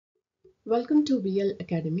Welcome to VL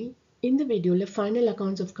Academy. In the video, final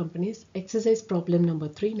accounts of companies exercise problem number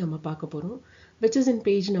 3 நம்ம பார்க்க போறோம், which is in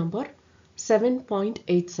page number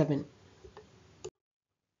 7.87.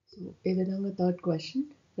 So இதுதாங்க third question.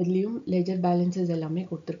 இதுலயும் ledger balances எல்லாமே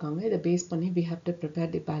கொடுத்திருக்காங்க. இதை பேஸ் பண்ணி we have to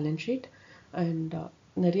prepare the balance sheet and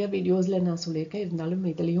நிறைய வீடியோஸ்ல நான் சொல்லியிருக்கேன், இருந்தாலும்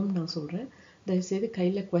இதுலயும் நான் சொல்றேன். தயவுசெய்து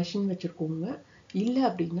கையில question வச்சிருக்கோங்க. இல்ல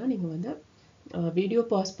அப்படின்னா நீங்க வந்து வீடியோ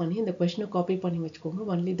பாஸ் பண்ணி இந்த கொஸ்டினை காப்பி பண்ணி வச்சுக்கோங்க.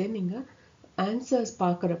 ஒன்லி தென் நீங்கள் ஆன்சர்ஸ்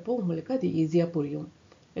பார்க்குறப்போ உங்களுக்கு அது ஈஸியாக புரியும்.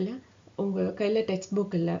 இல்லை உங்கள் கையில் டெக்ஸ்ட்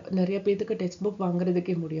புக் இல்லை, நிறைய பேருக்கு டெக்ஸ்ட் புக்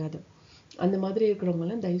வாங்குறதுக்கே முடியாது. அந்த மாதிரி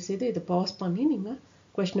இருக்கிறவங்களாம் தயவுசெய்து இதை பாஸ் பண்ணி நீங்கள்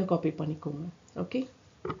கொஸ்டினை காப்பி பண்ணிக்கோங்க. Okay,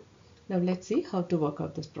 now let's see how to work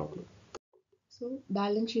out this problem. So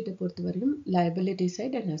balance ஷீட்டை பொறுத்த வரையும் liability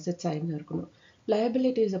side and asset sideன்னு இருக்கணும்.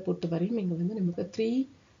 liabilities பொறுத்த வரையும் இங்கே வந்து நமக்கு 3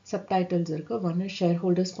 subtitles இருக்கு. One is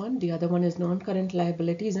shareholders fund, the other one is non-current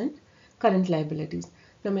liabilities and current liabilities.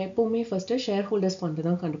 நம்ம எப்பவுமே ஃபர்ஸ்ட் shareholders fund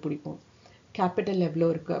தான் கண்டுபிடிப்போம். கேபிட்டல் எவ்வளோ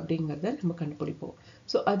இருக்கு அப்படிங்கிறத நம்ம கண்டுபிடிப்போம்.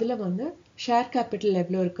 ஸோ அதில் வந்து ஷேர் கேபிட்டல்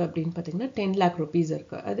எவ்வளோ இருக்கு அப்படின்னு பார்த்தீங்கன்னா 10 lakh rupees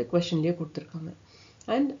இருக்கு. அது கொஸ்டின்லேயே கொடுத்துருக்காங்க.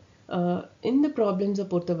 அண்ட் இந்த ப்ராப்ளம்ஸை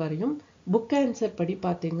பொறுத்த வரையும் புக் ஆன்சர் படி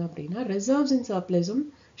பார்த்தீங்க அப்படின்னா ரிசர்வ்ஸ் அண்ட் சர்ப்ளஸும்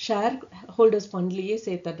ஷேர் ஹோல்டர்ஸ் ஃபண்ட்லேயே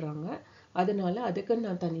சேர்த்துடுறாங்க. அதனால அதுக்கு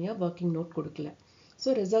நான் தனியாக ஒர்க்கிங் நோட் கொடுக்கல.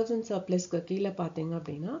 So reserves and surplus கீழே பார்த்தீங்க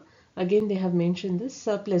அப்படின்னா again they have mentioned this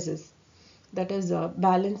surpluses, that is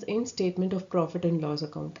balance in statement of profit and loss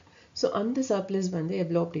account. So அந்த surplus வந்து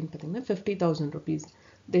எவ்வளோ அப்படின்னு பார்த்தீங்கன்னா 50,000 rupees.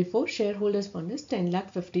 Therefore shareholders fund is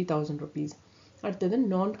 10,50,000 rupees. அடுத்தது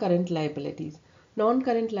non current liabilities. non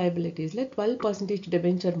current liabilitiesல 12%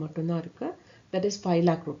 debenture மட்டும்தான் இருக்கு, that is 5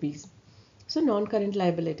 lakh rupees. So non current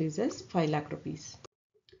liabilities is 5 lakh rupees.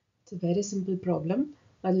 It's a very simple problem.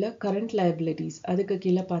 அதில் current liabilities அதுக்கு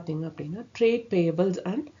கீழே பார்த்தீங்க அப்படின்னா trade payables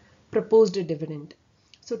and proposed dividend.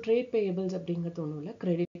 So trade payables அப்படிங்கிறது ஒன்றும் இல்லை,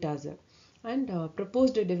 கிரெடிட்டாஸ். அண்ட்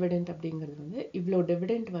ப்ரப்போஸ்டு டிவிடெண்ட் அப்படிங்கிறது வந்து இவ்வளோ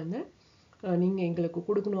டிவிடெண்ட் வந்து நீங்கள் எங்களுக்கு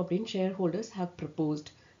கொடுக்கணும் அப்படின்னு share holders have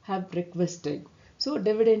proposed, have requested. So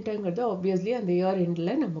டிவிடெண்ட்டுங்கிறது obviously அந்த இயர்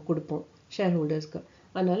எண்டில் நம்ம கொடுப்போம் ஷேர் ஹோல்டர்ஸ்க்கு.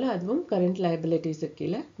 அதனால அதுவும் கரண்ட் liabilities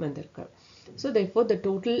கீழே வந்திருக்கு. So therefore the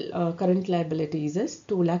total current liabilities is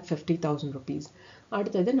 2,50,000 rupees.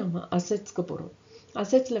 அடுத்தது நம்ம அசெட்ஸ்க்கு போகிறோம்.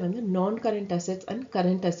 அசெட்ஸில் வந்து நான் current assets and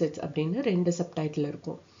current assets அப்படின்னு 2 சப்டைட்டில்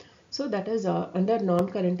இருக்கும். ஸோ தட் இஸ் அண்டர் நான்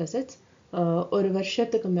கரண்ட் அசெட்ஸ் ஒரு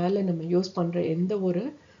வருஷத்துக்கு மேலே நம்ம யூஸ் பண்ணுற எந்த ஒரு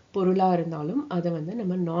பொருளாக இருந்தாலும் அதை வந்து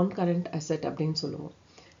நம்ம நான் கரண்ட் அசெட் அப்படின்னு சொல்லுவோம்.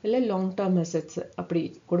 இல்லை லாங் டேர்ம் அசெட்ஸ் அப்படி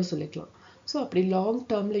கூட சொல்லிக்கலாம். ஸோ அப்படி லாங்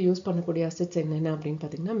டேர்மில் யூஸ் பண்ணக்கூடிய அசெட்ஸ் என்னென்ன அப்படின்னு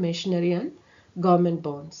பார்த்தீங்கன்னா machinery and government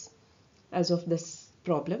bonds. As of this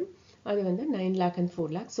problem அது வந்து 9 lakh and 4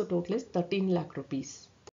 lakh, so total is 13 lakh rupees.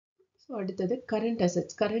 So அடுத்தது கரண்ட்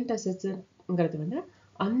அசெட்ஸ். கரண்ட் அசெட்ஸுங்கிறது வந்து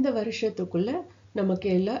அந்த வருஷத்துக்குள்ள நமக்கு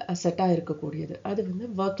எல்லாம் அசெட்டாக இருக்கக்கூடியது. அது வந்து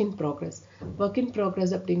work in progress. Work in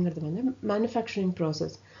progress அப்படிங்கிறது வந்து மேனுஃபேக்சரிங்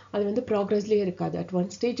ப்ராசஸ். அது வந்து ப்ராக்ரஸ்லேயே இருக்காது. At one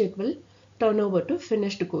stage it will turn over to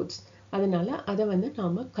finished goods. அதனால அதை வந்து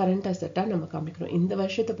நாம் கரண்ட் அசெட்டாக நம்ம காமிக்கிறோம். இந்த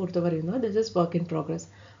வருஷத்தை பொறுத்த வரையும் தான் this is work in progress.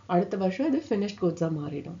 அடுத்த வருஷம் அது ஃபினிஷ்ட் கூட்ஸாக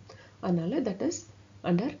மாறிடும். அதனால that is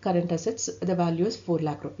under current assets the value is 4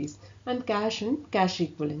 lakh rupees and cash and cash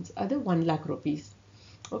equivalents அது 1 lakh rupees.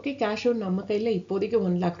 ஓகே, கேஷும் நம்ம கையில் இப்போதைக்கு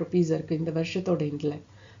 1 lakh rupees இருக்குது இந்த வருஷத்தோட எண்டில்.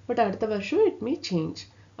 பட் அடுத்த வருஷம் இட் மே சேஞ்ச்.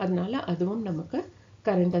 அதனால அதுவும் நமக்கு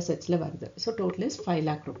கரண்ட் அசெட்ஸில் வருது. So total is 5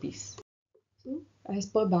 lakh rupees. So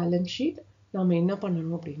as per balance sheet நம்ம என்ன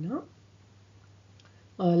பண்ணணும் அப்படின்னா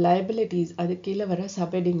liabilities அது கீழே வர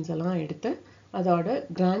சப்ஹெட்டிங்ஸ் எல்லாம் எடுத்து அதோட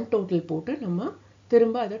கிராண்ட் டோட்டல் போட்டு நம்ம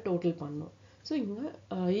திரும்ப அதை டோட்டல் பண்ணணும். ஸோ இங்கே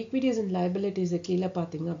ஈக்விட்டிஸ் அண்ட் லைபிலிட்டிஸை கீழே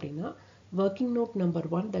பார்த்தீங்க அப்படின்னா working note number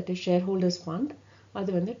 1 that is share holders fund அது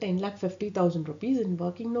வந்து 10,50,000 rupees. And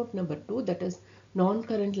working note number 2 that is நான்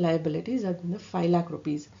கரண்ட் liabilities அது வந்து 5 lakh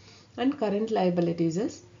rupees. And current liabilities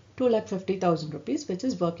is 2,50,000 rupees which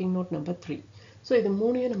is working note number 3. So இது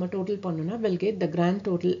மூணையும் நம்ம டோட்டல் பண்ணோம்னா we'll get the grand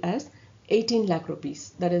total as 18 lakh rupees.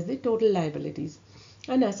 That is the total liabilities.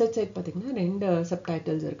 And asset side பார்த்தீங்கன்னா 2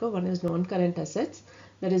 subtitles இருக்கு. One is non-current assets,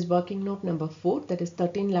 that is working note number 4, that is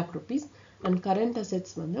 13 lakh rupees. And current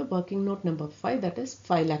assets வந்து working note number 5, that is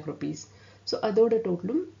 5 lakh rupees. So அதோட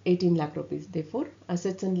டோட்டலும் 18 lakh rupees. Therefore,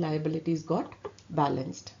 assets and liabilities got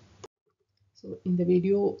balanced. So இந்த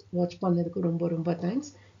video watch பண்ணதுக்கு ரொம்ப ரொம்ப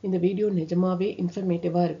thanks. இந்த video நிஜமாவே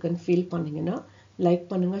இன்ஃபர்மேட்டிவாக இருக்குன்னு feel பண்ணிங்கன்னா லைக்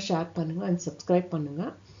பண்ணுங்கள், ஷேர் பண்ணுங்கள் அண்ட் சப்ஸ்கிரைப்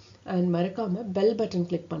பண்ணுங்கள். அண்ட் மறக்காமல் பெல் பட்டன்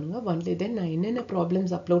கிளிக் பண்ணுங்கள். ஒன்லி தென் நான் என்னென்ன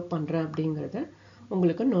ப்ராப்ளம்ஸ் அப்லோட் பண்ணுறேன் அப்படிங்கிறத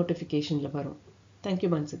உங்களுக்கு நோட்டிஃபிகேஷனில் வரும். Thank you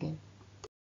once again.